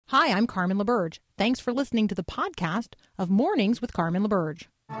Hi, I'm Carmen LaBerge. Thanks for listening to the podcast of Mornings with Carmen LaBerge.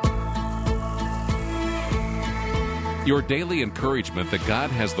 Your daily encouragement that God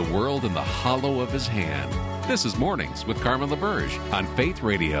has the world in the hollow of His hand. This is Mornings with Carmen LaBerge on Faith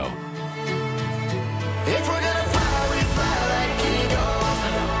Radio. If we're gonna fly, we fly like eagles.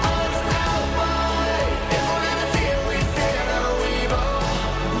 Arms out wide. If we're gonna fear, we fear no evil.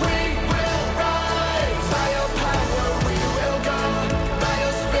 We will rise. By your power, we will go. By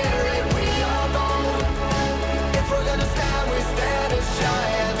your spirit, we are bold. If we're gonna stand, we stand as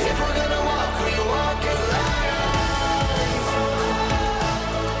giants. If we're gonna walk, we walk as lions.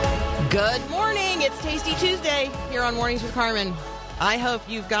 Good morning. It's Tasty Tuesday here on Mornings with Carmen. I hope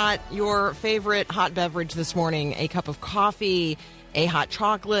you've got your favorite hot beverage this morning, a cup of coffee, a hot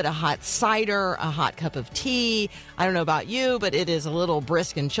chocolate, a hot cider, a hot cup of tea. I don't know about you, but it is a little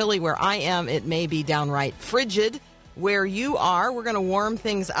brisk and chilly where I am. It may be downright frigid where you are. We're going to warm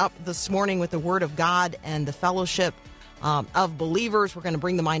things up this morning with the Word of God and the fellowship of believers. We're going to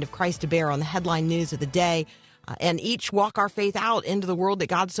bring the mind of Christ to bear on the headline news of the day. And each walk our faith out into the world that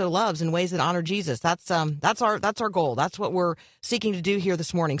God so loves in ways that honor Jesus. That's our goal. That's what we're seeking to do here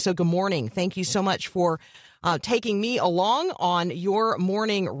this morning. So good morning. Thank you so much for taking me along on your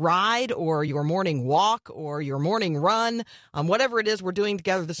morning ride or your morning walk or your morning run, whatever it is we're doing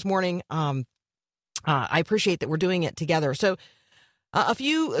together this morning. I appreciate that we're doing it together. So a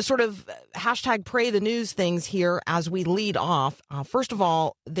few sort of hashtag pray the news things here as we lead off. First of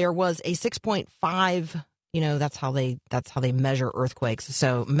all, there was a 6.5. That's how they measure earthquakes.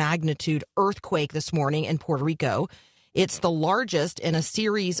 So magnitude earthquake this morning in Puerto Rico. It's the largest in a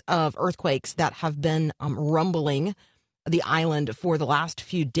series of earthquakes that have been rumbling the island for the last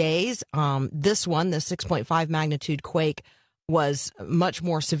few days. This one, the 6.5 magnitude quake, was much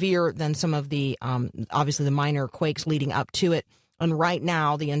more severe than some of the, obviously the minor quakes leading up to it. And right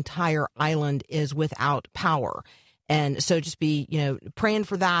now, the entire island is without power. And so just be, praying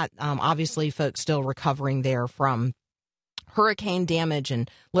for that. Obviously, folks still recovering there from hurricane damage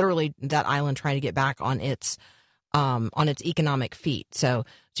and literally that island trying to get back on its economic feet. So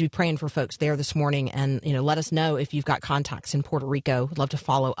to be praying for folks there this morning and, let us know if you've got contacts in Puerto Rico. I'd love to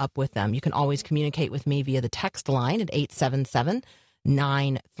follow up with them. You can always communicate with me via the text line at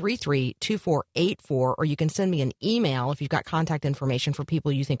 877-933-2484, or you can send me an email if you've got contact information for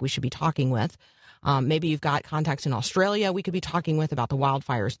people you think we should be talking with. Maybe you've got contacts in Australia we could be talking with about the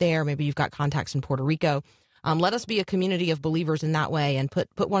wildfires there. Maybe you've got contacts in Puerto Rico. Let us be a community of believers in that way and put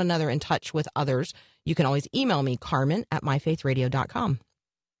one another in touch with others. You can always email me, Carmen@myfaithradio.com.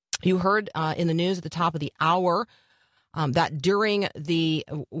 You heard in the news at the top of the hour that during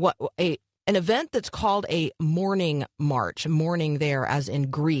an event that's called a mourning march, mourning there as in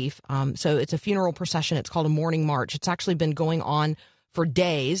grief. So it's a funeral procession. It's called a mourning march. It's actually been going on for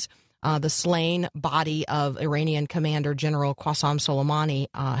days. The slain body of Iranian Commander General Qasem Soleimani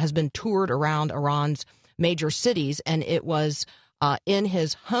has been toured around Iran's major cities, and it was in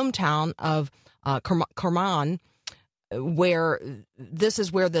his hometown of Kerman, where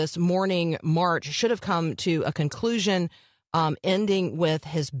this morning march should have come to a conclusion, ending with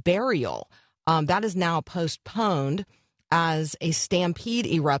his burial. That is now postponed as a stampede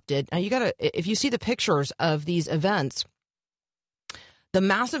erupted. Now, if you see the pictures of these events, the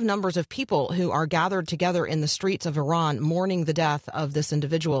massive numbers of people who are gathered together in the streets of Iran mourning the death of this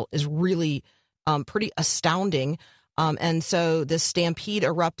individual is really pretty astounding. And so this stampede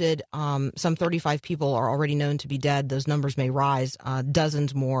erupted. Some 35 people are already known to be dead. Those numbers may rise,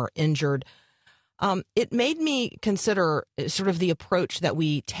 dozens more injured. It made me consider sort of the approach that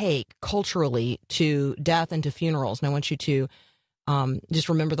we take culturally to death and to funerals. And I want you to just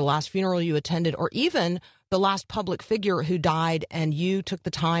remember the last funeral you attended, or even the last public figure who died and you took the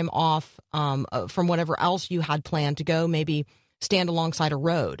time off from whatever else you had planned to go maybe stand alongside a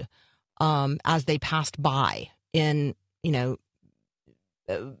road as they passed by in,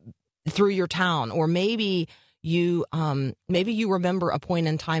 through your town. Or maybe you remember a point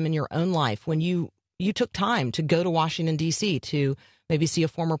in time in your own life when you took time to go to Washington, D.C. to maybe see a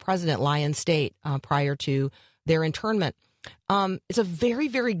former president lie in state prior to their internment. It's a very,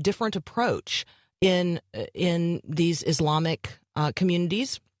 very different approach in these Islamic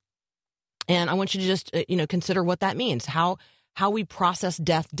communities. And I want you to just, consider what that means, how we process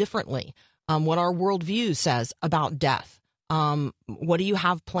death differently, what our worldview says about death. What do you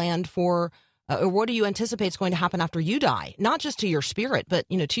have planned for, or what do you anticipate is going to happen after you die? Not just to your spirit, but,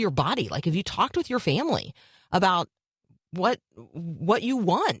 to your body. Like, have you talked with your family about what you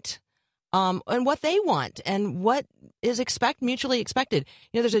want? And what they want and what is mutually expected.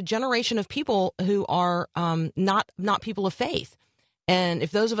 There's a generation of people who are not people of faith. And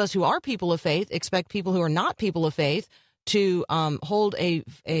if those of us who are people of faith expect people who are not people of faith to hold a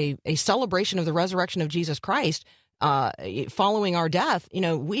celebration of the resurrection of Jesus Christ following our death,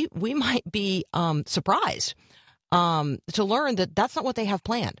 we might be surprised to learn that that's not what they have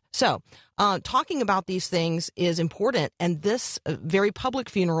planned. So talking about these things is important, and this very public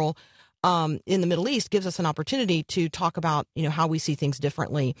funeral in the Middle East gives us an opportunity to talk about, how we see things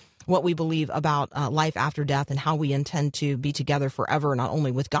differently, what we believe about life after death, and how we intend to be together forever, not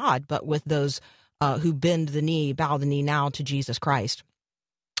only with God, but with those who bow the knee now to Jesus Christ.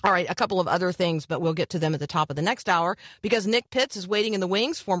 All right, a couple of other things, but we'll get to them at the top of the next hour, because Nick Pitts is waiting in the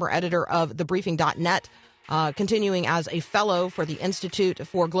wings, former editor of thebriefing.net, continuing as a fellow for the Institute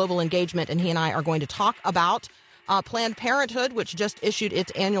for Global Engagement, and he and I are going to talk about Planned Parenthood, which just issued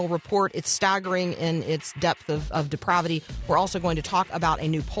its annual report. It's staggering in its depth of depravity. We're also going to talk about a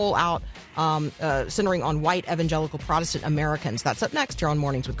new poll out centering on white evangelical Protestant Americans. That's up next here on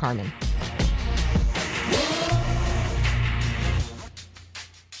Mornings with Carmen.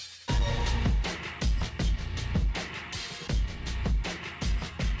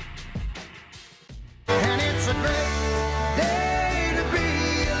 And it's a great day to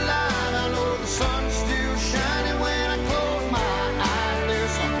be alive. I know the sun's still shining when I close my eyes.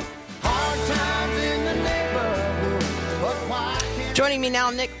 There's some hard times in the neighborhood, but why can't Joining me now,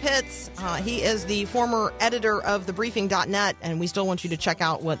 Nick Pitts. He is the former editor of thebriefing.net, and we still want you to check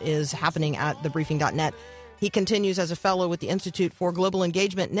out what is happening at thebriefing.net. He continues as a fellow with the Institute for Global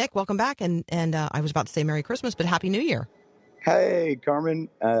Engagement. Nick, welcome back. And I was about to say Merry Christmas, but Happy New Year. Hey, Carmen.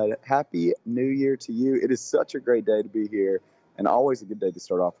 Happy New Year to you. It is such a great day to be here, and always a good day to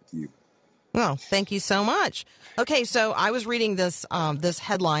start off with you. Well, thank you so much. Okay, so I was reading this this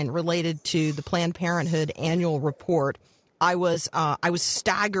headline related to the Planned Parenthood annual report. I was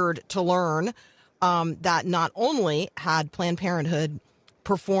staggered to learn that not only had Planned Parenthood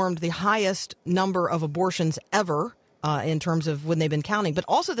performed the highest number of abortions ever in terms of when they've been counting, but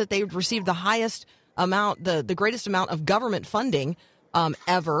also that they received the highest amount, the greatest amount of government funding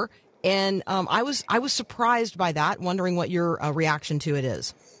ever. And I was surprised by that, wondering what your reaction to it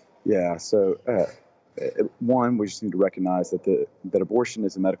is. Yeah, so one, we just need to recognize that that abortion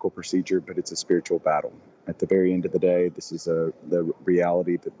is a medical procedure, but it's a spiritual battle. At the very end of the day, this is the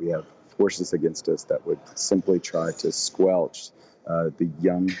reality that we have forces against us that would simply try to squelch the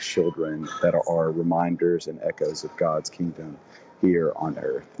young children that are reminders and echoes of God's kingdom here on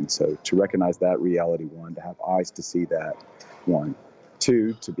earth. And so to recognize that reality, one, to have eyes to see that, one.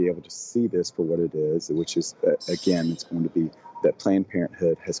 Two, to be able to see this for what it is, which is, again, it's going to be that Planned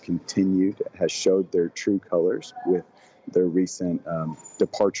Parenthood has continued, has showed their true colors with their recent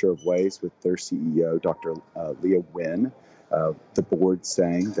departure of ways with their CEO, Dr. Leah Wynn. The board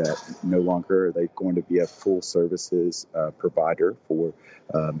saying that no longer are they going to be a full services provider for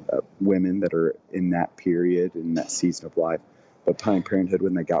women that are in that period, in that season of life. But Planned Parenthood,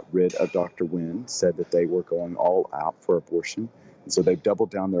 when they got rid of Dr. Wynn, said that they were going all out for abortion. And so they've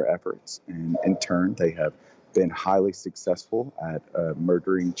doubled down their efforts. And in turn, they have been highly successful at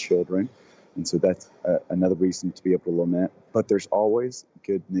murdering children. And so that's another reason to be able to lament. But there's always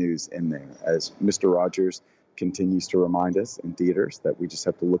good news in there. As Mr. Rogers continues to remind us in theaters, that we just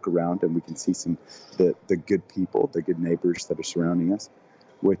have to look around and we can see the good people, the good neighbors that are surrounding us.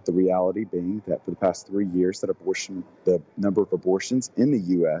 With the reality being that for the past 3 years, that the number of abortions in the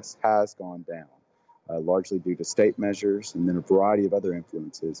U.S. has gone down, largely due to state measures and then a variety of other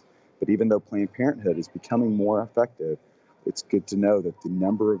influences. But even though Planned Parenthood is becoming more effective, it's good to know that the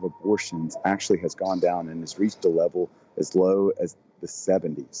number of abortions actually has gone down and has reached a level as low as the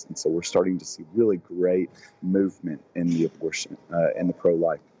 70s. And so we're starting to see really great movement in the abortion and the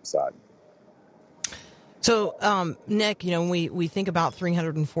pro-life side. So, Nick, when we think about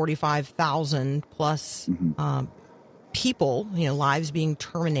 345,000 plus people, lives being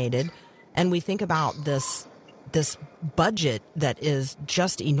terminated, and we think about this budget that is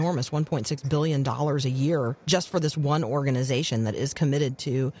just enormous, $1.6 billion a year, just for this one organization that is committed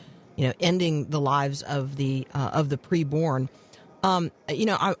to, ending the lives of the preborn. I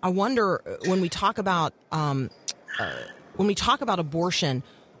wonder when we talk about abortion,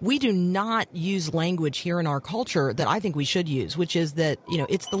 we do not use language here in our culture that I think we should use, which is that,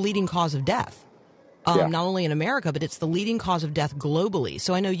 it's the leading cause of death, not only in America, but it's the leading cause of death globally.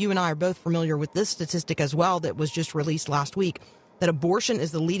 So I know you and I are both familiar with this statistic as well that was just released last week, that abortion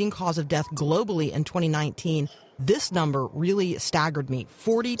is the leading cause of death globally in 2019. This number really staggered me.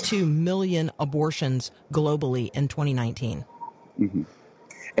 42 million abortions globally in 2019. Mm-hmm.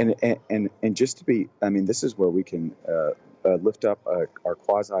 And just to be, this is where we can lift up our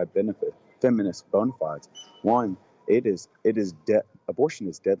quasi-benefit feminist bona fides. One, abortion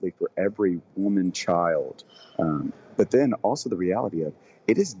is deadly for every woman, child. But then also the reality of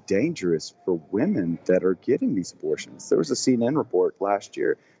it is dangerous for women that are getting these abortions. There was a CNN report last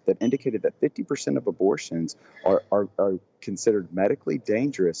year that indicated that 50% of abortions are considered medically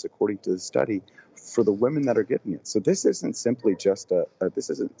dangerous, according to the study, for the women that are getting it. So this isn't simply just a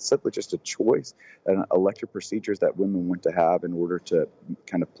choice, an elective procedures that women want to have in order to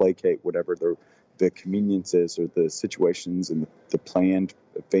kind of placate whatever the conveniences or the situations and the planned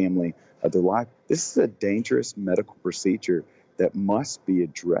family of their life. This is a dangerous medical procedure that must be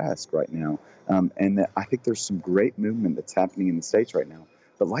addressed right now. And that I think there's some great movement that's happening in the States right now.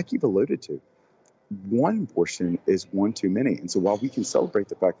 But like you've alluded to, one abortion is one too many. And so while we can celebrate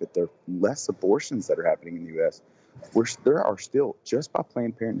the fact that there are less abortions that are happening in the U.S., there are still, just by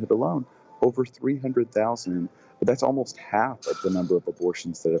Planned Parenthood alone, over 300,000. But that's almost half of the number of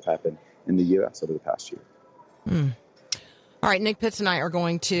abortions that have happened in the U.S. over the past year. All right, Nick Pitts and I are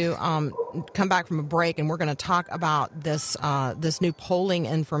going to come back from a break, and we're going to talk about this new polling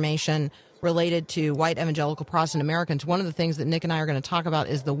information related to white evangelical Protestant Americans. One of the things that Nick and I are going to talk about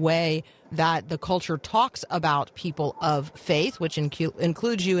is the way that the culture talks about people of faith, which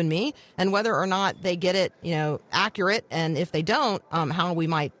includes you and me, and whether or not they get it, accurate, and if they don't, how we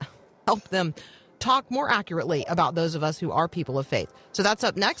might help them talk more accurately about those of us who are people of faith. So that's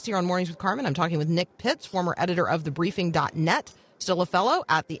up next here on Mornings with Carmen. I'm talking with Nick Pitts, former editor of thebriefing.net, still a fellow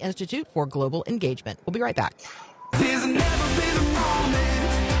at the Institute for Global Engagement. We'll be right back. There's never been a moment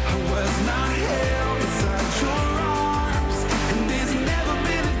I was not held inside your arms, and there's never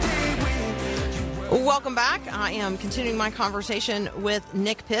been a day when Welcome back. I am continuing my conversation with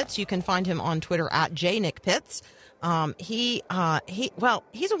Nick Pitts. You can find him on Twitter at jnickpitts. He's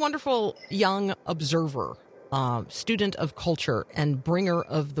a wonderful young observer, student of culture and bringer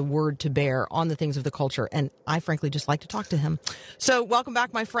of the word to bear on the things of the culture. And I frankly just like to talk to him. So welcome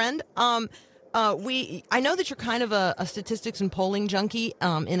back, my friend. I know that you're kind of a statistics and polling junkie,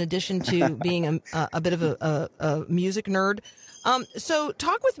 in addition to being a bit of a music nerd. So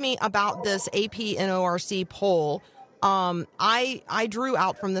talk with me about this AP NORC poll. I drew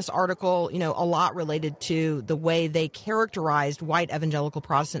out from this article, a lot related to the way they characterized white evangelical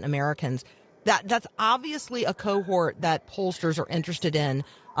Protestant Americans. That's obviously a cohort that pollsters are interested in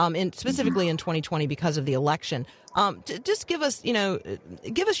specifically in 2020 because of the election. Just give us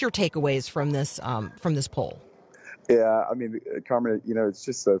your takeaways from this poll. Yeah, I mean, Carmen, it's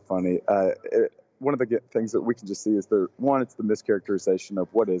just so funny. One of the things that we can just see is it's the mischaracterization of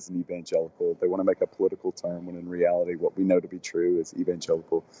what is an evangelical. They want to make a political term when in reality what we know to be true is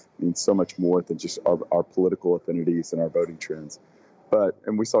evangelical means so much more than just our political affinities and our voting trends.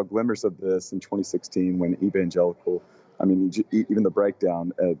 And we saw glimmers of this in 2016 when evangelical, even the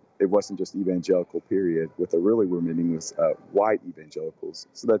breakdown, it wasn't just evangelical, period. What they really were meaning was white evangelicals.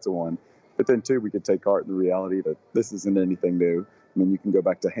 So that's one. But then, too, we could take heart in the reality that this isn't anything new. You can go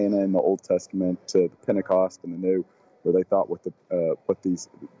back to Hannah in the Old Testament, to the Pentecost in the New, where they thought what the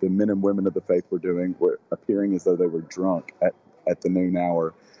men and women of the faith were doing were appearing as though they were drunk at the noon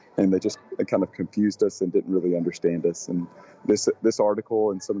hour. And they kind of confused us and didn't really understand us. And this article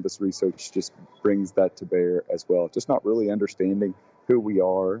and some of this research just brings that to bear as well. Just not really understanding who we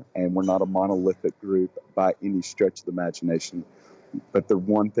are, and we're not a monolithic group by any stretch of the imagination. But the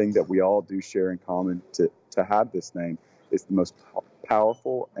one thing that we all do share in common to have this name is the most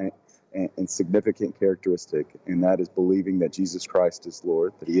powerful and significant characteristic, and that is believing that Jesus Christ is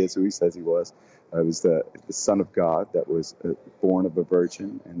Lord, that he is who he says he was. He was the Son of God that was born of a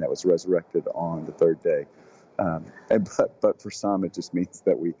virgin and that was resurrected on the third day. But for some, it just means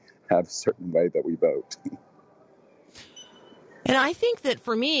that we have a certain way that we vote. And I think that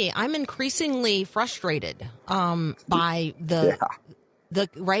for me, I'm increasingly frustrated by the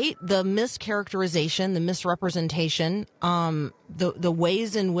mischaracterization, the misrepresentation, the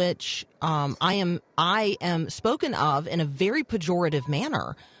ways in which I am spoken of in a very pejorative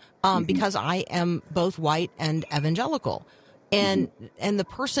manner, because I am both white and evangelical, and the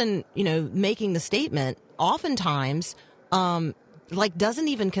person making the statement oftentimes doesn't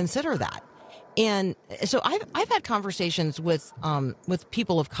even consider that. And so I've had conversations with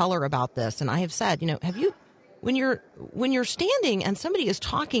people of color about this, and I have said, when you're standing and somebody is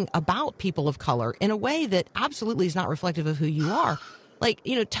talking about people of color in a way that absolutely is not reflective of who you are,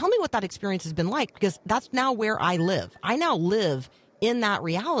 tell me what that experience has been like, because that's now where I live. I now live in that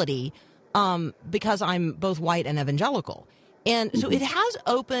reality because I'm both white and evangelical. And so it has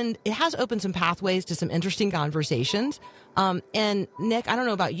opened some pathways to some interesting conversations. And Nick, I don't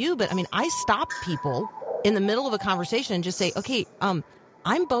know about you, but I stop people in the middle of a conversation and just say, okay,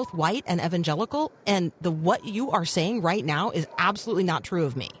 I'm both white and evangelical, and what you are saying right now is absolutely not true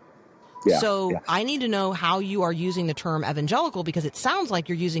of me. Yeah, So yeah. I need to know how you are using the term evangelical, because it sounds like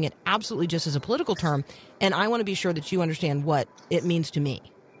you're using it absolutely just as a political term, and I want to be sure that you understand what it means to me.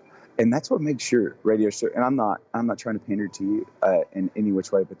 And that's what makes your radio show. And I'm not trying to pander to you in any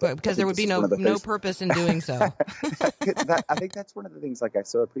which way, but Because there would be no purpose in doing so. I think that's one of the things like I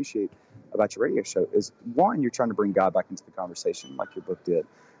so appreciate about your radio show is, one, you're trying to bring God back into the conversation like your book did,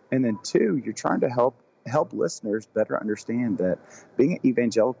 and then two, you're trying to help listeners better understand that being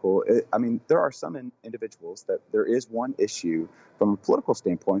evangelical, I mean, there are some individuals that there is one issue from a political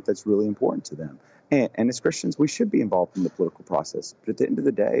standpoint that's really important to them. And as Christians, we should be involved in the political process. But at the end of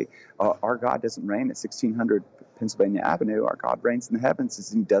the day, our God doesn't reign at 1600 Pennsylvania Avenue. Our God reigns in the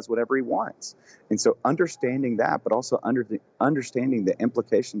heavens, and he does whatever he wants. And so understanding that, but also understanding the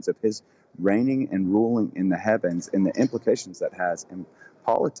implications of his reigning and ruling in the heavens and the implications that has in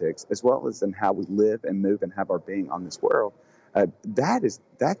politics, as well as in how we live and move and have our being on this world,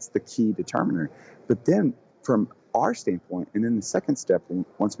 that's the key determiner. But then from our standpoint, and then the second step,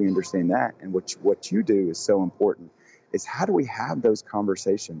 once we understand that, and what you do is so important, is how do we have those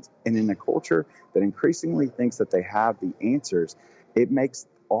conversations? And in a culture that increasingly thinks that they have the answers, it makes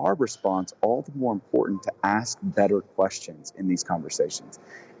our response all the more important to ask better questions in these conversations.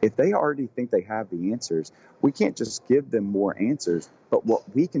 If they already think they have the answers, we can't just give them more answers, but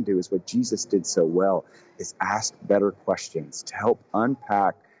what we can do is what Jesus did so well, is ask better questions to help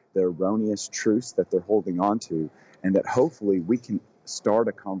unpack the erroneous truths that they're holding on to, and that hopefully we can start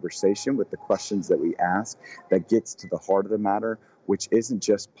a conversation with the questions that we ask that gets to the heart of the matter, which isn't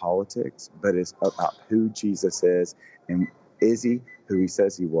just politics, but is about who Jesus is, and is he who he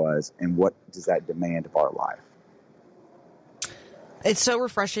says he was, and what does that demand of our life? It's so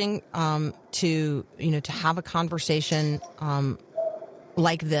refreshing to have a conversation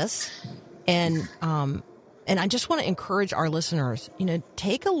like this, and I just want to encourage our listeners,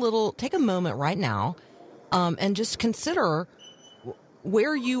 take a moment right now, and just consider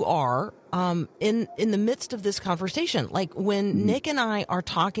where you are in the midst of this conversation. Like when Nick and I are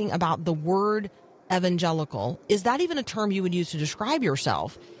talking about the word evangelical, is that even a term you would use to describe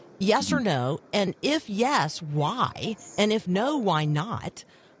yourself? Yes or no? And if yes, why? And if no, why not?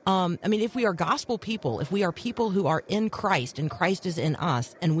 If we are gospel people, if we are people who are in Christ and Christ is in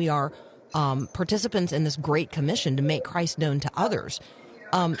us, and we are participants in this great commission to make Christ known to others,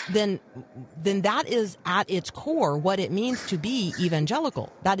 then that is at its core what it means to be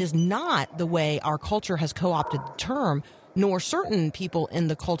evangelical. That is not the way our culture has co-opted the term, nor certain people in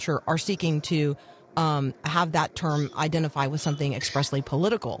the culture are seeking to have that term identify with something expressly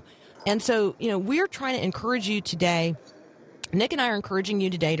political. And so, we're trying to encourage you today. Nick and I are encouraging you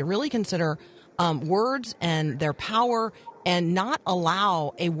today to really consider words and their power, and not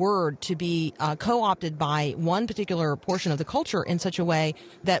allow a word to be co-opted by one particular portion of the culture in such a way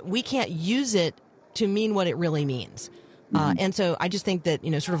that we can't use it to mean what it really means. And so I just think that,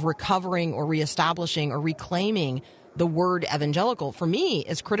 sort of recovering or reestablishing or reclaiming the word evangelical, for me,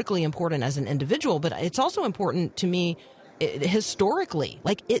 is critically important as an individual, but it's also important to me historically.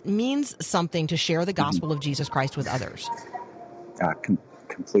 Like, it means something to share the gospel of Jesus Christ with others. I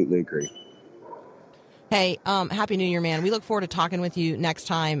completely agree. Hey, Happy New Year, man. We look forward to talking with you next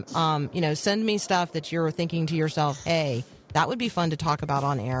time. Send me stuff that you're thinking to yourself, hey, that would be fun to talk about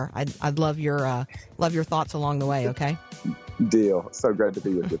on air. I'd love your thoughts along the way, okay? Deal. So great to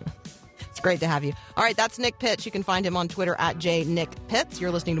be with you. It's great to have you. All right, that's Nick Pitts. You can find him on Twitter at @JNickPitts.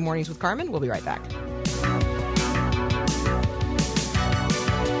 You're listening to Mornings with Carmen. We'll be right back.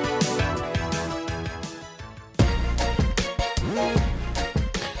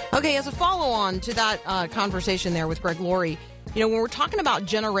 Okay, as a follow-on to that conversation there with Greg Laurie, when we're talking about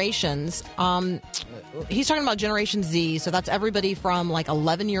generations, he's talking about Generation Z, so that's everybody from like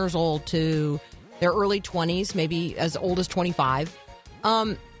 11 years old to their early 20s, maybe as old as 25.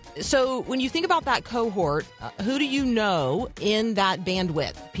 So when you think about that cohort, who do you know in that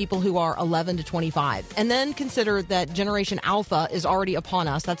bandwidth, people who are 11 to 25? And then consider that Generation Alpha is already upon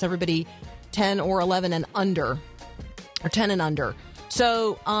us. That's everybody 10 or 11 and under, or 10 and under.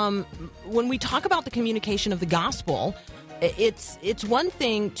 So when we talk about the communication of the gospel, it's one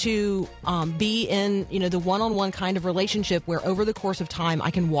thing to be in the one-on-one kind of relationship where over the course of time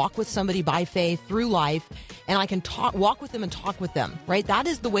I can walk with somebody by faith through life, and I can walk with them and talk with them, right? That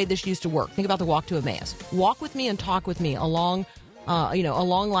is the way this used to work. Think about the walk to Emmaus. Walk with me and talk with me along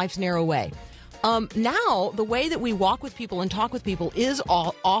life's narrow way. Now, the way that we walk with people and talk with people is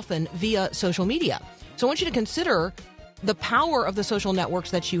often via social media. So I want you to consider the power of the social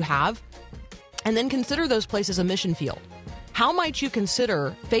networks that you have, and then consider those places a mission field. how might you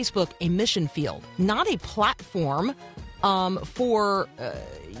consider Facebook a mission field, not a platform for,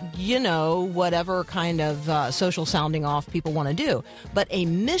 whatever kind of social sounding off people want to do, but a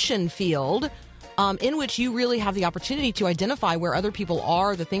mission field in which you really have the opportunity to identify where other people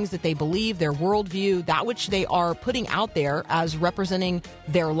are, the things that they believe, their worldview, that which they are putting out there as representing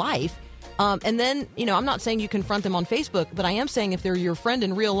their life. And then, I'm not saying you confront them on Facebook, but I am saying if they're your friend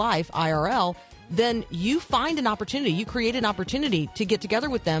in real life, IRL, then you find an opportunity, you create an opportunity to get together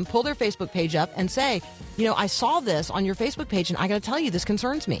with them, pull their Facebook page up and say, I saw this on your Facebook page and I got to tell you, this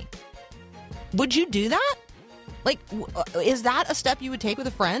concerns me. Would you do that? Like, is that a step you would take with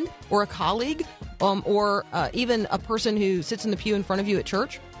a friend or a colleague or even a person who sits in the pew in front of you at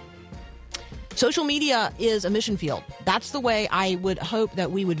church? Social media is a mission field. That's the way I would hope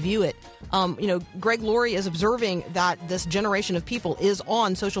that we would view it. Greg Laurie is observing that this generation of people is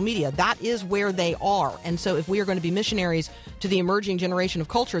on social media. That is where they are. And so if we are going to be missionaries to the emerging generation of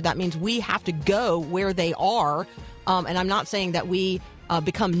culture, that means we have to go where they are. And I'm not saying that we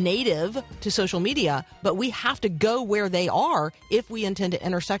become native to social media, but we have to go where they are if we intend to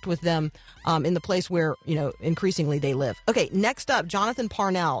intersect with them in the place where, increasingly they live. Okay, next up, Jonathan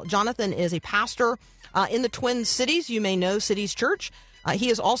Parnell. Jonathan is a pastor in the Twin Cities. You may know Cities Church. He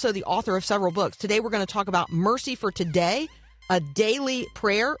is also the author of several books. Today we're going to talk about Mercy for Today, a daily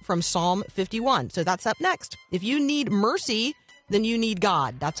prayer from Psalm 51. So that's up next. If you need mercy, then you need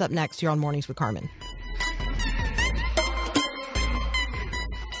God. That's up next here on Mornings with Carmen.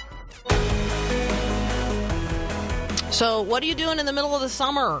 So what are you doing in the middle of the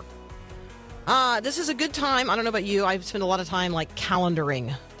summer? This is a good time. I don't know about you. I spend a lot of time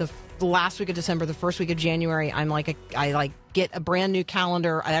calendaring. The last week of December, the first week of January, I get a brand new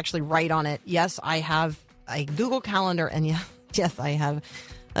calendar. I actually write on it. Yes, I have a Google Calendar, and yes, I have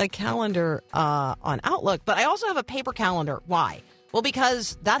a calendar on Outlook. But I also have a paper calendar. Why? Well,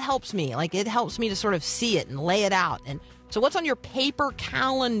 because that helps me. It helps me to sort of see it and lay it out. And so, what's on your paper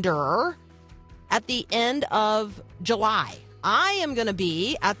calendar? At the end of July, I am going to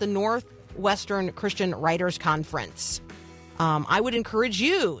be at the Northwestern Christian Writers Conference. I would encourage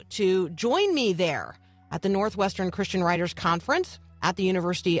you to join me there at the Northwestern Christian Writers Conference at the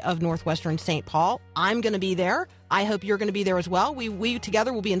University of Northwestern St. Paul. I'm going to be there. I hope you're going to be there as well. We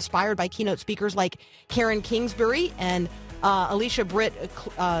together will be inspired by keynote speakers like Karen Kingsbury and Alicia Britt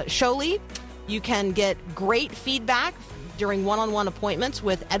Sholey. You can get great feedback during one-on-one appointments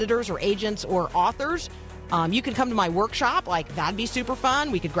with editors or agents or authors. You can come to my workshop. That'd be super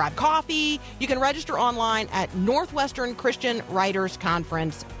fun. We could grab coffee. You can register online at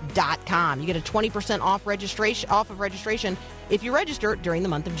northwesternchristianwritersconference.com. You get a 20% off of registration if you register during the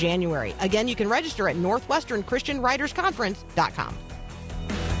month of January. Again, you can register at northwesternchristianwritersconference.com.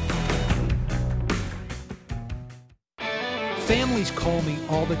 Families call me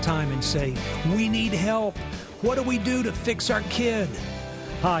all the time and say, "We need help. What do we do to fix our kid?"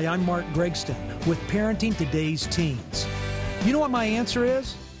 Hi, I'm Mark Gregston with Parenting Today's Teens. You know what my answer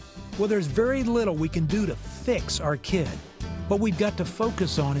is? Well, there's very little we can do to fix our kid. What we've got to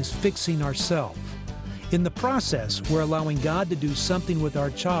focus on is fixing ourselves. In the process, we're allowing God to do something with our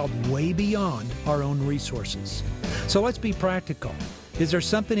child way beyond our own resources. So let's be practical. Is there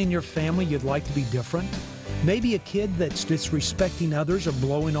something in your family you'd like to be different? Maybe a kid that's disrespecting others or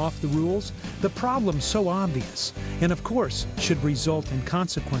blowing off the rules. The problem's so obvious, and of course, should result in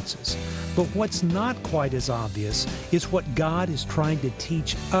consequences. But what's not quite as obvious is what God is trying to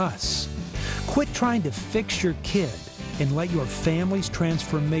teach us. Quit trying to fix your kid and let your family's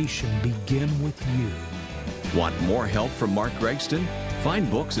transformation begin with you. Want more help from Mark Gregston? Find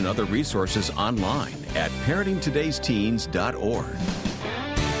books and other resources online at parentingtodaysteens.org.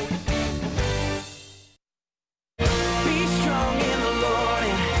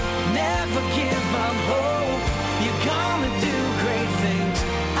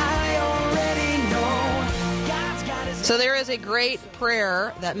 So there is a great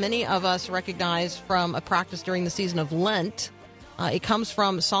prayer that many of us recognize from a practice during the season of Lent. It comes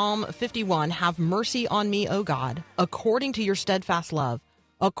from Psalm 51. Have mercy on me, O God, according to your steadfast love,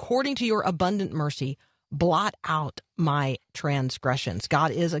 according to your abundant mercy, blot out my transgressions.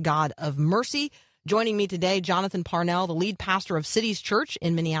 God is a God of mercy. Joining me today, Jonathan Parnell, the lead pastor of Cities Church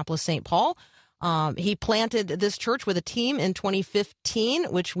in Minneapolis, St. Paul. He planted this church with a team in 2015,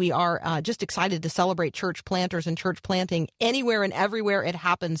 which we are just excited to celebrate church planters and church planting anywhere and everywhere it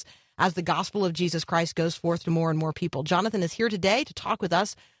happens as the gospel of Jesus Christ goes forth to more and more people. Jonathan is here today to talk with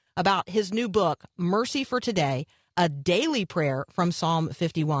us about his new book, Mercy for Today, a daily prayer from Psalm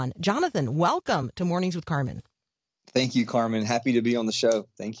 51. Jonathan, welcome to Mornings with Carmen. Thank you, Carmen. Happy to be on the show.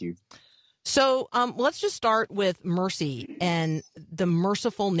 Thank you. So let's just start with mercy and the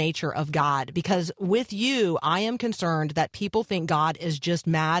merciful nature of God, because with you, I am concerned that people think God is just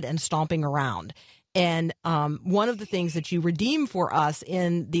mad and stomping around. And one of the things that you redeem for us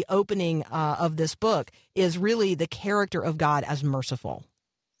in the opening of this book is really the character of God as merciful.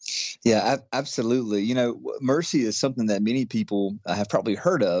 Yeah, absolutely. You know, mercy is something that many people have probably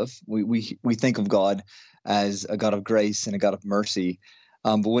heard of. We think of God as a God of grace and a God of mercy.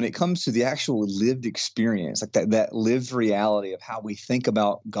 But when it comes to the actual lived experience, like that lived reality of how we think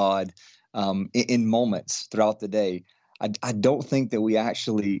about God in moments throughout the day, I don't think that we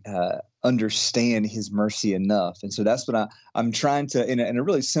actually understand His mercy enough. And so that's what I'm trying to, in a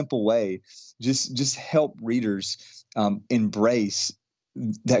really simple way, just help readers embrace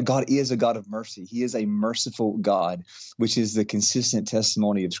that God is a God of mercy. He is a merciful God, which is the consistent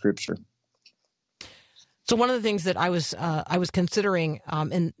testimony of Scripture. So one of the things that I was considering,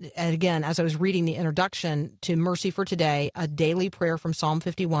 and again, as I was reading the introduction to Mercy for Today, a daily prayer from Psalm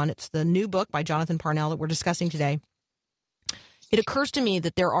 51, it's the new book by Jonathan Parnell that we're discussing today. It occurs to me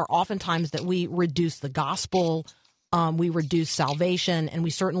that there are often times that we reduce the gospel, we reduce salvation, and we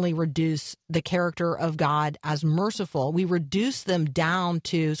certainly reduce the character of God as merciful. We reduce them down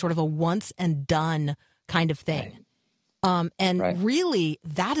to sort of a once and done kind of thing. And really,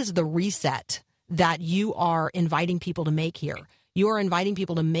 that is the reset that you are inviting people to make here. You are inviting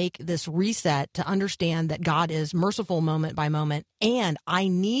people to make this reset to understand that God is merciful moment by moment, and I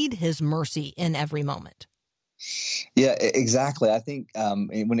need His mercy in every moment. Yeah, exactly. I think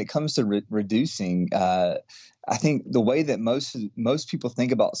when it comes to reducing, I think the way that most people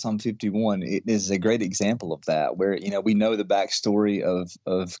think about Psalm 51 it is a great example of that, where we know the backstory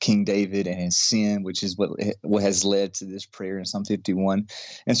of King David and his sin, which is what has led to this prayer in Psalm 51,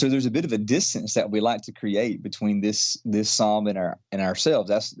 and so there's a bit of a distance that we like to create between this psalm and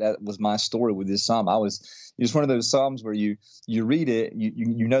ourselves. That was my story with this psalm. It's one of those psalms where you read it,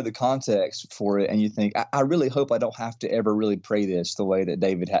 you know the context for it, and you think, I really hope I don't have to ever really pray this the way that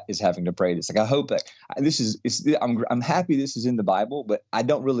David is having to pray this. Like, I hope that I'm happy this is in the Bible, but I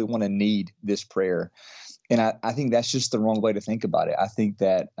don't really want to need this prayer. And I think that's just the wrong way to think about it. I think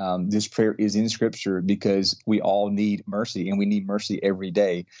that this prayer is in Scripture because we all need mercy, and we need mercy every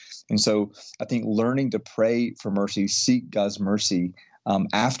day. And so I think learning to pray for mercy, seek God's mercy,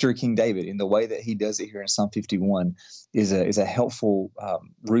 after King David in the way that he does it here in Psalm 51 is a helpful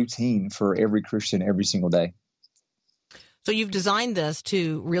routine for every Christian every single day. So you've designed this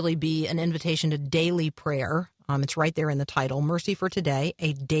to really be an invitation to daily prayer. It's right there in the title, Mercy for Today,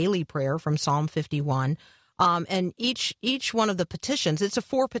 a daily prayer from Psalm 51. And each one of the petitions, it's a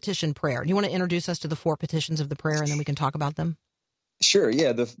 4-petition prayer. Do you want to introduce us to the 4 petitions of the prayer, and then we can talk about them? Sure.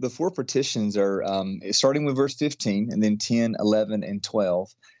 Yeah. The 4 petitions are starting with verse 15 and then 10, 11, and 12.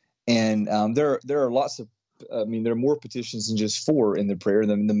 And there are lots of, there are more petitions than just 4 in the prayer.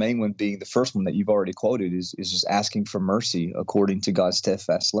 The main one being the first one that you've already quoted is just asking for mercy according to God's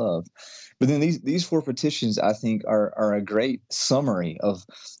steadfast love. But then these 4 petitions, I think, are a great summary of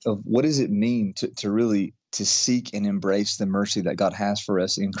what does it mean to really to seek and embrace the mercy that God has for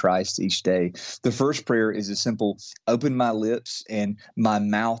us in Christ each day. The first prayer is a simple, open my lips and my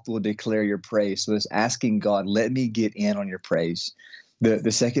mouth will declare your praise. So it's asking God, let me get in on your praise.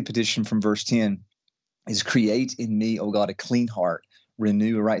 The second petition from verse 10 is create in me, O God, a clean heart,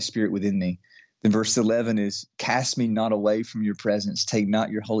 renew a right spirit within me. Then verse 11 is cast me not away from your presence, take not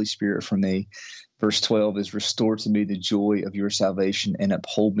your Holy Spirit from me. Verse 12 is restore to me the joy of your salvation and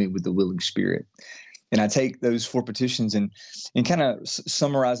uphold me with the willing spirit. And I take those 4 petitions and kind of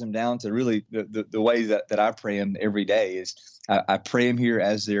summarize them down to really the way that I pray them every day is I pray them here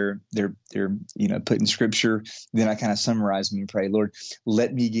as they're put in Scripture. Then I kind of summarize them and pray, Lord,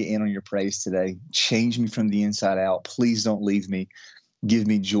 let me get in on your praise today. Change me from the inside out. Please don't leave me. Give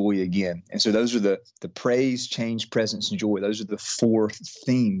me joy again. And so those are the praise, change, presence, and joy. Those are the 4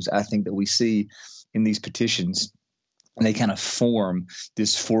 themes I think that we see in these petitions. And they kind of form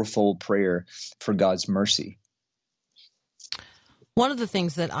this 4-fold prayer for God's mercy. One of the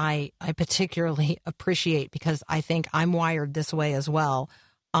things that I particularly appreciate, because I think I'm wired this way as well,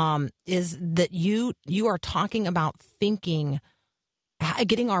 is that you are talking about thinking,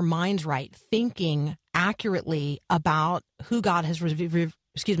 getting our minds right, thinking accurately about who God has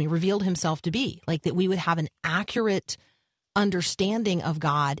revealed himself to be, like that we would have an accurate understanding of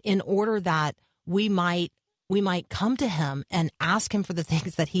God in order that we might come to him and ask him for the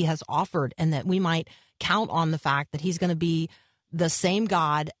things that he has offered, and that we might count on the fact that he's going to be the same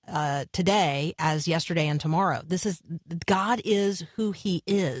God today as yesterday and tomorrow. God is who he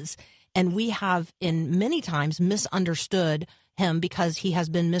is. And we have in many times misunderstood him because he has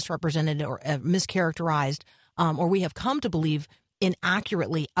been misrepresented or mischaracterized, or we have come to believe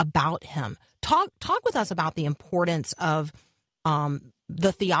inaccurately about him. Talk with us about the importance of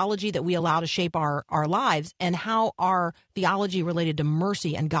the theology that we allow to shape our lives, and how our theology related to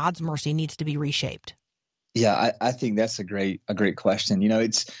mercy and God's mercy needs to be reshaped. Yeah, I think that's a great question. You know,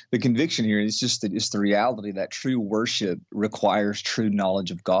 it's the conviction here is just that it's the reality that true worship requires true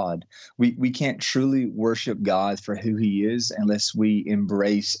knowledge of God. We can't truly worship God for who he is unless we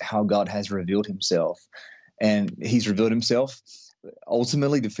embrace how God has revealed himself. And he's revealed himself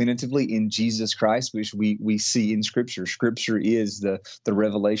ultimately, definitively in Jesus Christ, which we see in Scripture. Scripture is the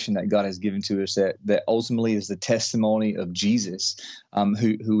revelation that God has given to us that ultimately is the testimony of Jesus,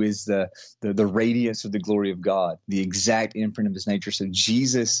 who is the radiance of the glory of God, the exact imprint of his nature. So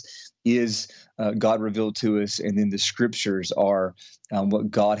Jesus is God revealed to us, and then the Scriptures are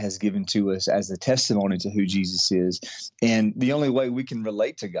what God has given to us as the testimony to who Jesus is. And the only way we can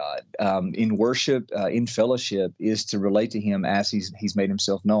relate to God in worship, in fellowship, is to relate to him as he's made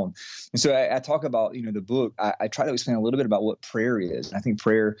himself known. And so I talk about, the book, I try to explain a little bit about what prayer is. And I think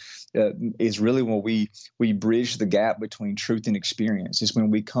prayer is really when we bridge the gap between truth and experience. It's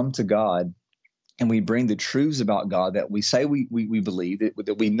when we come to God and we bring the truths about God that we say we believe,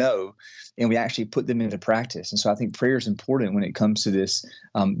 that we know, and we actually put them into practice. And so I think prayer is important when it comes to this,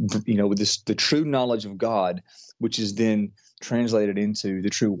 with the true knowledge of God, which is then translated into the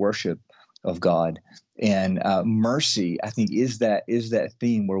true worship of God. And mercy, I think, is that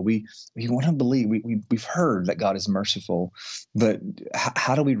theme where we want to believe. We've heard that God is merciful, but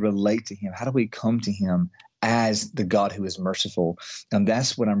how do we relate to him? How do we come to him as the God who is merciful? And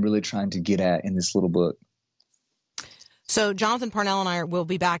that's what I'm really trying to get at in this little book. So Jonathan Parnell and I will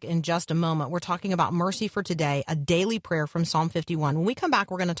be back in just a moment. We're talking about mercy for today, a daily prayer from Psalm 51. When we come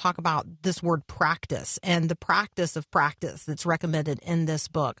back, we're going to talk about this word practice and the practice of practice that's recommended in this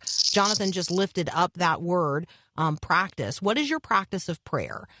book. Jonathan just lifted up that word, practice. What is your practice of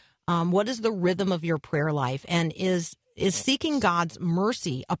prayer? What is the rhythm of your prayer life? And is seeking God's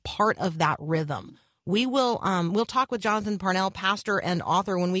mercy a part of that rhythm? We'll talk with Jonathan Parnell, pastor and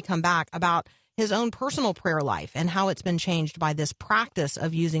author, when we come back about his own personal prayer life and how it's been changed by this practice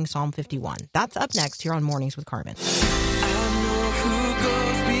of using Psalm 51. That's up next here on Mornings with Carmen. I know who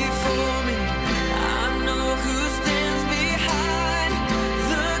goes before me. I know who stands behind.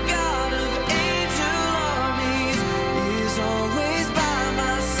 The God of angel armies is always by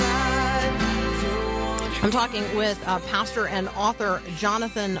my side. I'm talking with pastor and author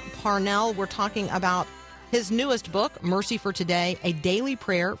Jonathan Parnell. We're talking about his newest book, Mercy for Today, a daily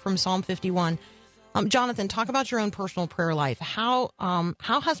prayer from Psalm 51. Jonathan, talk about your own personal prayer life. How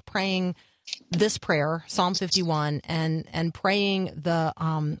has praying this prayer, Psalm 51, and praying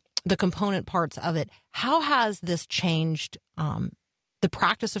the component parts of it, how has this changed the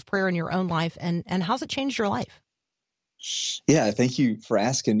practice of prayer in your own life, and how's it changed your life? Yeah, thank you for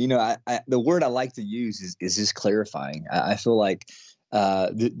asking. The word I like to use is just clarifying. I feel like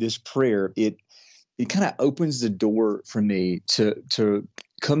this prayer, it kind of opens the door for me to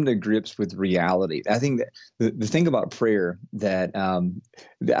come to grips with reality. I think that the thing about prayer that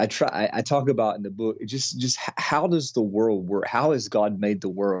I talk about in the book, just how does the world work? How has God made the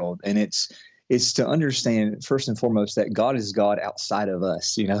world? And it's to understand first and foremost that God is God outside of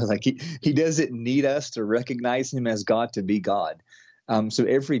us. Like he doesn't need us to recognize him as God to be God. So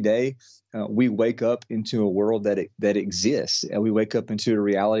every day we wake up into a world that exists, and we wake up into a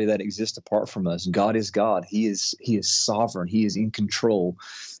reality that exists apart from us. God is God. He is sovereign. He is in control.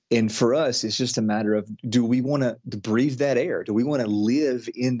 And for us, it's just a matter of, do we want to breathe that air? Do we want to live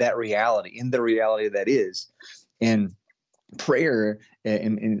in that reality, in the reality that is? And prayer,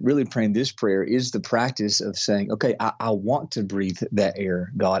 and really praying this prayer, is the practice of saying, okay, I want to breathe that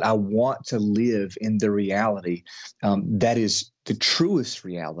air, God. I want to live in the reality that is the truest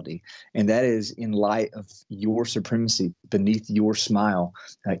reality, and that is in light of your supremacy, beneath your smile,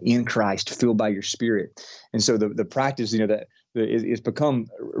 in Christ, filled by your Spirit. And so the practice, that it's become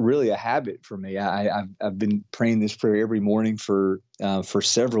really a habit for me. I've been praying this prayer every morning for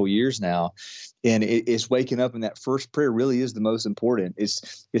several years now, and it's waking up. And that first prayer really is the most important.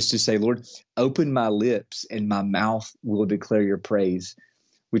 It's to say, Lord, open my lips, and my mouth will declare your praise.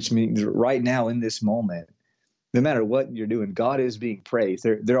 Which means right now in this moment, no matter what you're doing, God is being praised.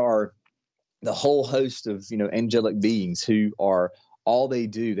 There are the whole host of angelic beings who are, all they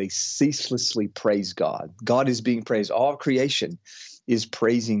do, they ceaselessly praise God. God is being praised. All creation is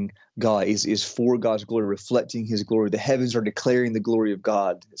praising God, is for God's glory, reflecting his glory. The heavens are declaring the glory of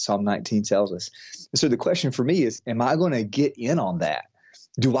God, Psalm 19 tells us. And so the question for me is, am I going to get in on that?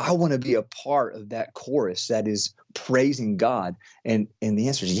 Do I want to be a part of that chorus that is praising God? And the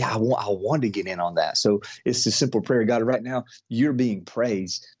answer is, yeah, I want to get in on that. So it's a simple prayer. God, right now you're being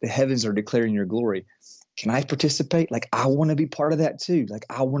praised. The heavens are declaring your glory. Can I participate? Like, I want to be part of that too. Like,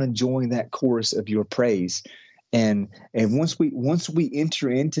 I want to join that chorus of your praise. And once we enter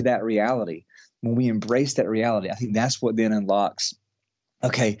into that reality, when we embrace that reality, I think that's what then unlocks,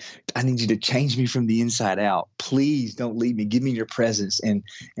 okay, I need you to change me from the inside out. Please don't leave me. Give me your presence and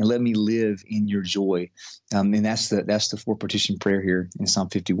let me live in your joy. And that's the four petition prayer here in Psalm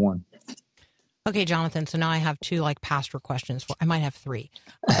 51. Okay, Jonathan. So now I have two pastor questions. I might have three,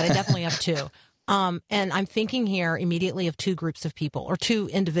 but I definitely have two. And I'm thinking here immediately of two groups of people or two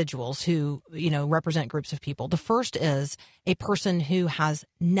individuals who, represent groups of people. The first is a person who has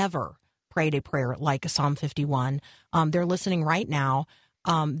never prayed a prayer like Psalm 51. They're listening right now.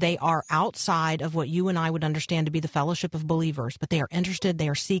 They are outside of what you and I would understand to be the fellowship of believers, but they are interested, they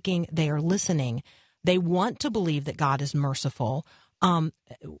are seeking, they are listening. They want to believe that God is merciful.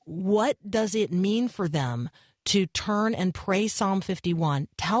 What does it mean for them to turn and pray Psalm 51?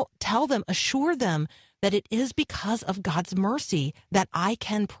 Tell them, assure them that it is because of God's mercy that I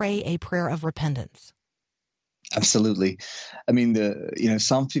can pray a prayer of repentance. Absolutely. I mean,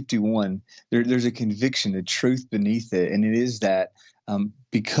 Psalm 51, there's a conviction, a truth beneath it. And it is that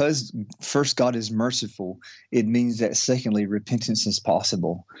because first God is merciful, it means that secondly, repentance is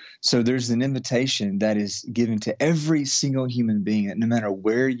possible. So there's an invitation that is given to every single human being, that no matter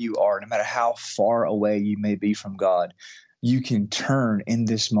where you are, no matter how far away you may be from God, you can turn in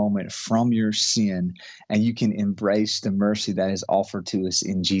this moment from your sin and you can embrace the mercy that is offered to us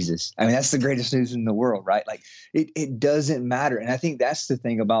in Jesus. I mean, that's the greatest news in the world, right? Like it doesn't matter. And I think that's the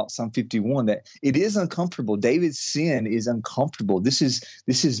thing about Psalm 51, that it is uncomfortable. David's sin is uncomfortable. This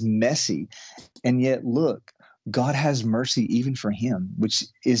is messy. And yet, look, God has mercy even for him, which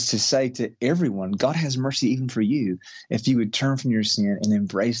is to say to everyone, God has mercy even for you if you would turn from your sin and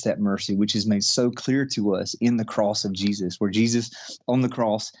embrace that mercy, which is made so clear to us in the cross of Jesus, where Jesus on the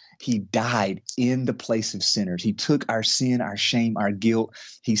cross, he died in the place of sinners. He took our sin, our shame, our guilt.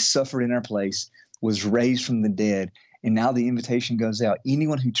 He suffered in our place, was raised from the dead. And now the invitation goes out.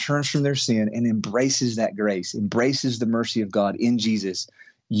 Anyone who turns from their sin and embraces that grace, embraces the mercy of God in Jesus,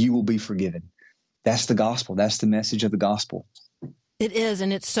 you will be forgiven. That's the gospel. That's the message of the gospel. It is,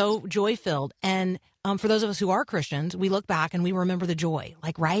 and it's so joy-filled. And for those of us who are Christians, we look back and we remember the joy.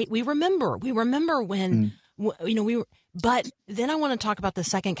 Right? We remember when, we were. But then I want to talk about the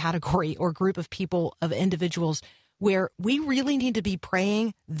second category or group of people, of individuals, where we really need to be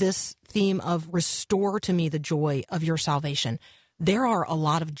praying this theme of restore to me the joy of your salvation. There are a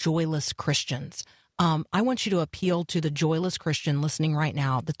lot of joyless Christians. I want you to appeal to the joyless Christian listening right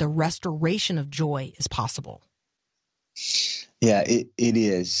now that the restoration of joy is possible. Yeah, it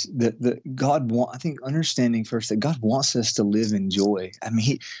is. I think understanding first that God wants us to live in joy. I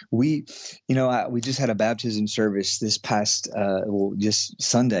mean, we just had a baptism service this past, just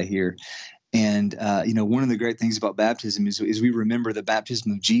Sunday here. And, one of the great things about baptism is we remember the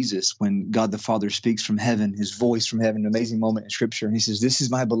baptism of Jesus when God the Father speaks from heaven, his voice from heaven, an amazing moment in Scripture. And he says, "This is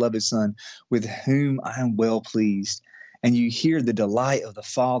my beloved Son with whom I am well pleased." And you hear the delight of the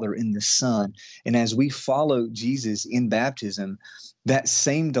Father in the Son. And as we follow Jesus in baptism, that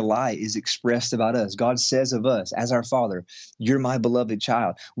same delight is expressed about us. God says of us, as our Father, "You're my beloved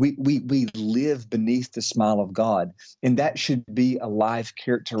child." We live beneath the smile of God. And that should be a life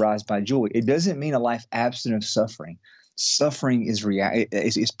characterized by joy. It doesn't mean a life absent of suffering. Suffering is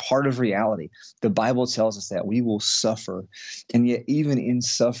part of reality. The Bible tells us that we will suffer. And yet, even in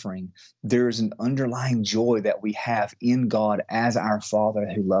suffering, there is an underlying joy that we have in God as our Father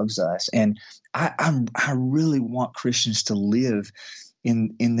who loves us. And I really want Christians to live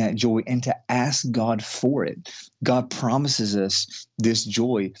in that joy and to ask God for it. God promises us this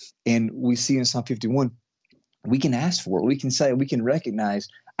joy. And we see in Psalm 51, we can ask for it. We can recognize,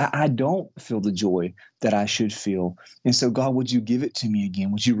 I don't feel the joy that I should feel. And so, God, would you give it to me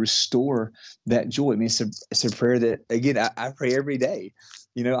again? Would you restore that joy? I mean, it's a prayer that, again, I pray every day.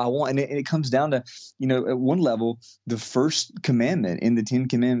 I want, and it comes down to, at one level, the first commandment in the 10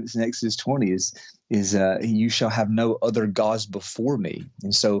 Commandments in Exodus 20 is you shall have no other gods before me.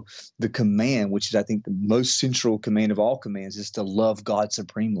 And so the command, which is, I think, the most central command of all commands, is to love God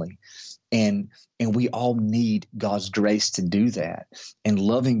supremely. And we all need God's grace to do that. And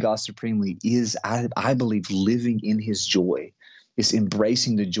loving God supremely is, I believe, living in his joy. It's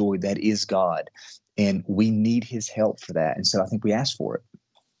embracing the joy that is God. And we need his help for that. And so I think we ask for it.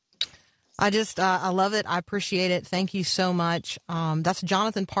 I love it. I appreciate it. Thank you so much. That's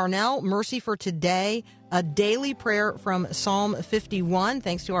Jonathan Parnell. Mercy for today, a daily prayer from Psalm 51.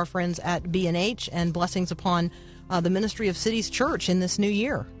 Thanks to our friends at B&H, and blessings upon the ministry of Cities Church in this new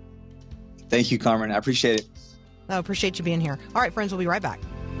year. Thank you, Carmen. I appreciate it. I appreciate you being here. All right, friends, we'll be right back.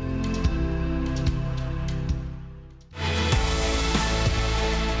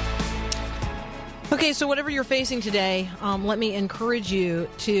 Okay, so whatever you're facing today, let me encourage you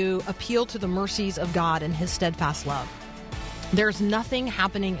to appeal to the mercies of God and His steadfast love. There's nothing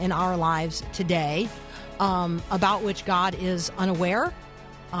happening in our lives today about which God is unaware,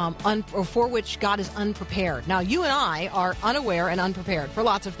 or for which God is unprepared. Now, you and I are unaware and unprepared for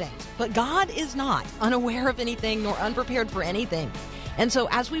lots of things, but God is not unaware of anything nor unprepared for anything. And so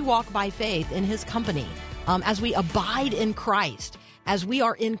as we walk by faith in His company, as we abide in Christ, as we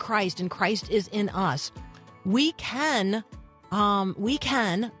are in Christ and Christ is in us, we can't,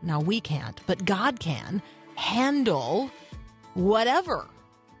 but God can handle whatever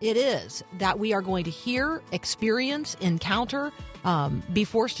it is that we are going to hear, experience, encounter, be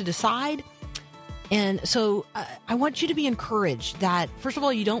forced to decide. And so I want you to be encouraged that, first of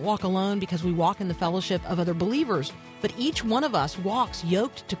all, you don't walk alone, because we walk in the fellowship of other believers, but each one of us walks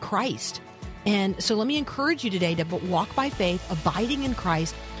yoked to Christ. And so let me encourage you today to walk by faith, abiding in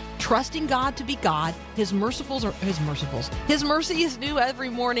Christ, trusting God to be God. His mercy is new every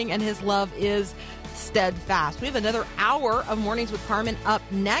morning, and His love is steadfast. We have another hour of Mornings with Carmen up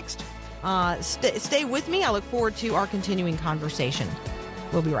next. Stay with me. I look forward to our continuing conversation.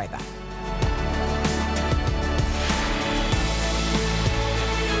 We'll be right back.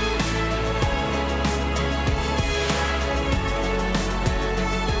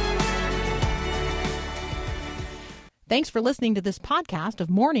 Thanks for listening to this podcast of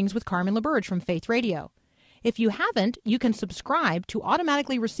Mornings with Carmen LaBerge from Faith Radio. If you haven't, you can subscribe to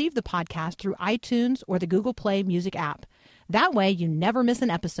automatically receive the podcast through iTunes or the Google Play Music app. That way you never miss an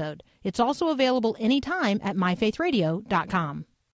episode. It's also available anytime at myfaithradio.com.